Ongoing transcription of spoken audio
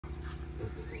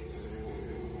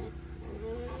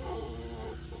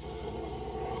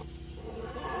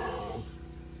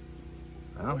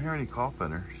I don't hear any cough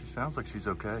in her. She sounds like she's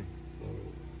okay.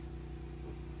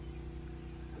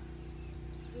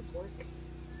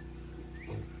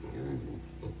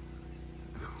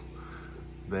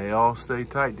 They all stay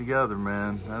tight together,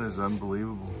 man. That is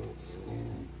unbelievable.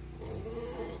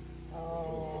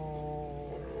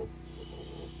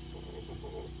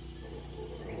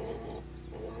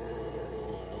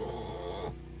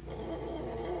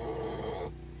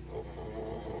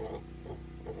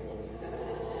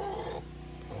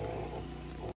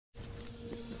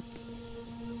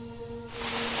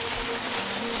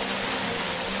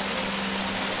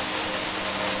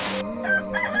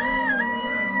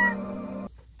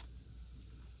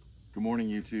 Good morning,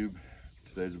 YouTube.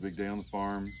 Today's a big day on the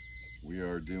farm. We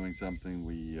are doing something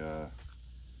we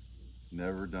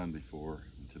never done before.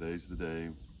 And today's the day.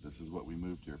 This is what we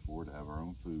moved here for, to have our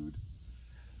own food.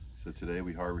 So today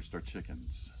we harvest our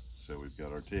chickens. So we've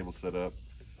got our table set up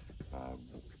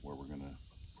where we're gonna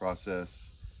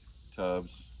process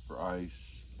tubs for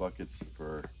ice, buckets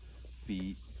for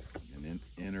feet and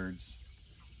innards.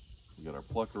 We've got our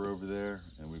plucker over there,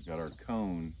 and we've got our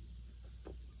cone,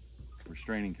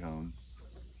 restraining cone,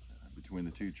 between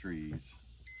the two trees.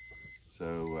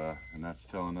 So, and that's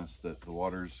telling us that the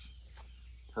water's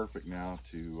perfect now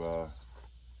to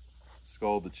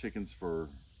scald the chickens for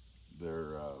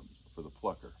their for the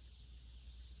plucker.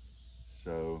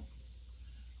 So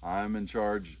I'm in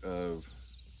charge of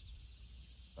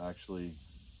actually,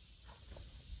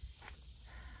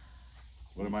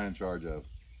 what am I in charge of?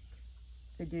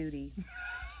 The duty.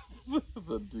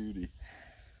 The duty.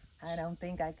 I don't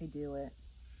think I could do it.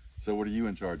 So what are you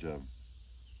in charge of?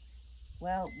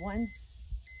 Well, once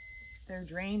they're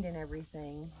drained and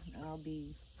everything, I'll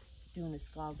be doing the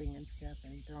scalding and stuff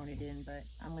and throwing it in, but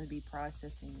I'm going to be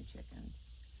processing the chickens.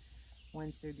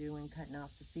 Once they're doing cutting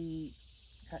off the feet,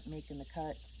 making the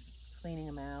cuts, cleaning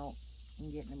them out,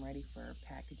 and getting them ready for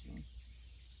packaging.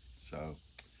 So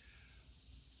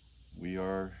we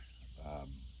are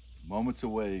moments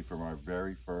away from our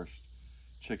very first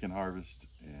chicken harvest,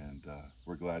 and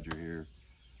we're glad you're here.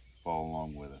 Follow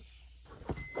along with us.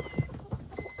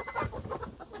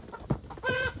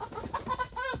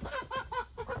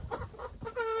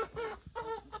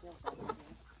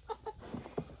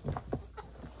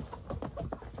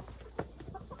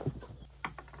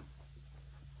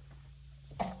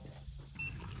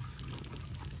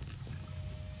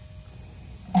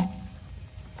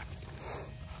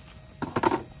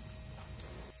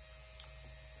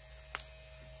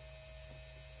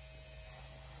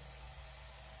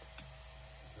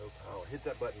 No power. Hit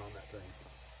that button on that thing.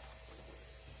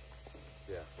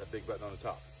 Yeah, that big button on the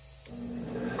top.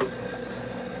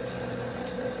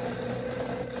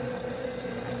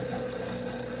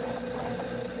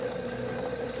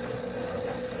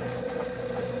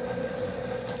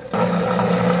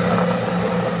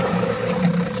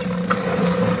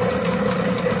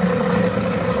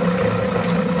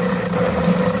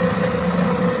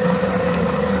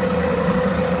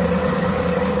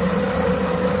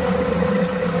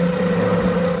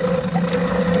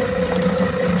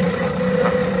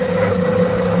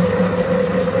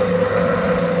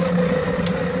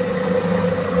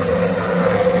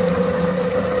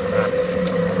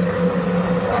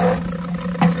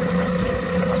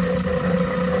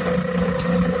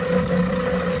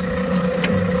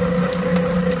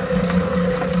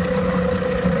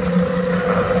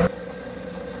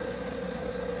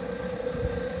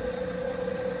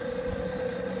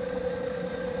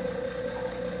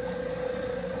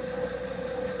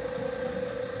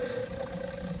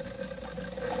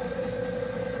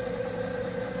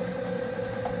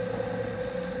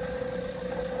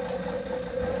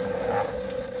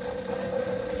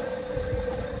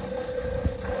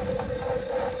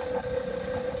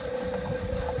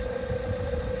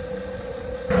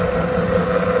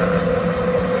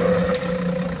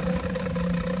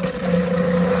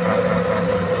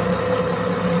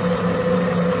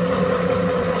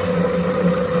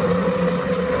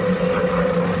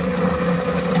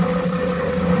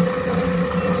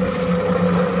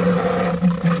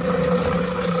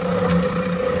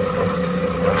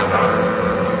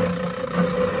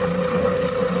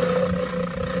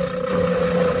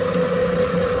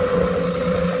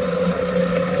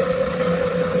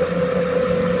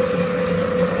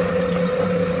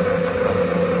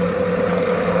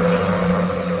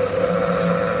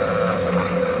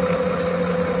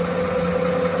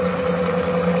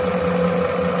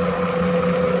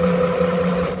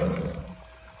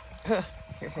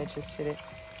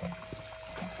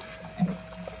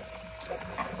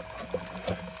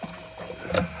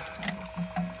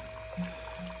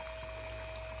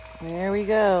 we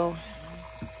go.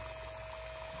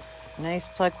 Nice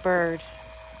plucked bird.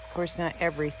 Of course, not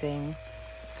everything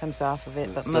comes off of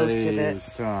it, but most of it.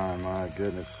 Time, my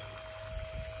goodness.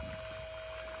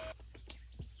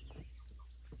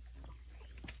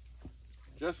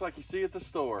 Just like you see at the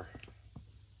store.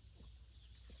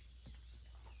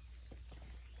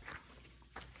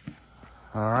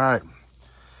 All right,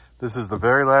 this is the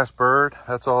very last bird.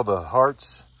 That's all the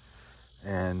hearts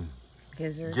and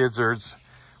gizzards.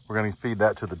 We're gonna feed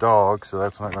that to the dog, so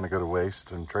that's not gonna go to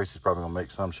waste. And Tracy's probably gonna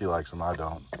make some. She likes them, I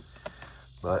don't.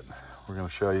 But we're gonna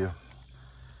show you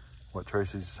what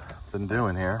Tracy's been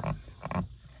doing here.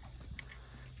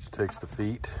 She takes the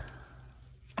feet.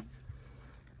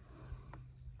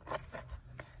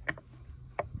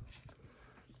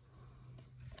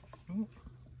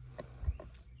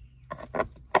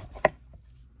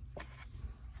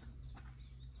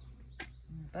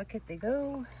 Bucket they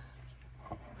go.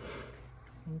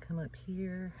 And come up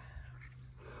here.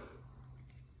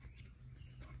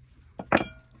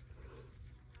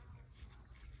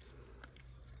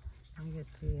 We get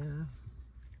the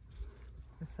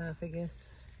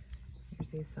esophagus. Here's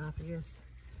the esophagus.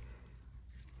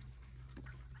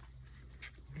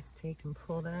 Just take and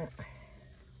pull that.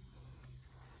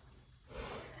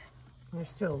 There's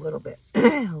still a little bit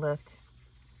left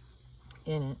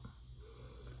in it,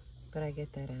 but I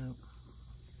get that out.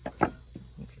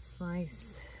 Make a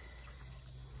slice,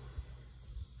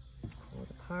 pull it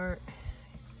apart,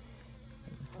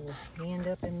 and pull the hand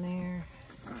up in there.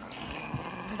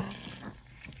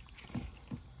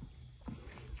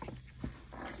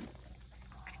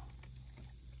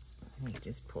 And you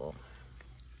just pull.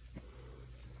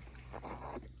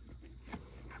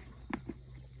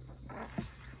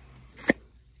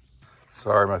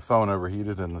 Sorry, my phone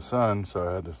overheated in the sun, so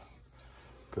I had to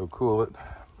go cool it.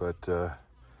 But there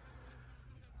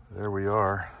we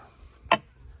are.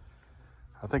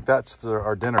 I think that's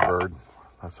our dinner bird.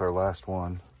 That's our last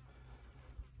one.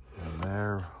 And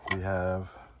there we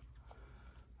have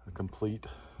a complete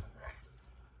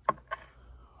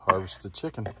harvested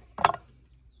chicken.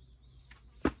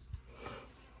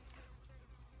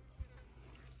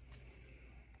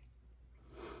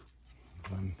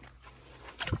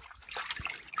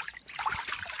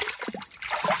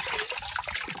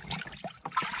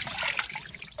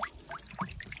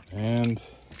 And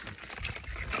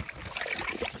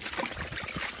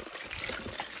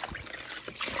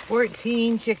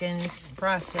 14 chickens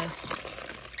processed.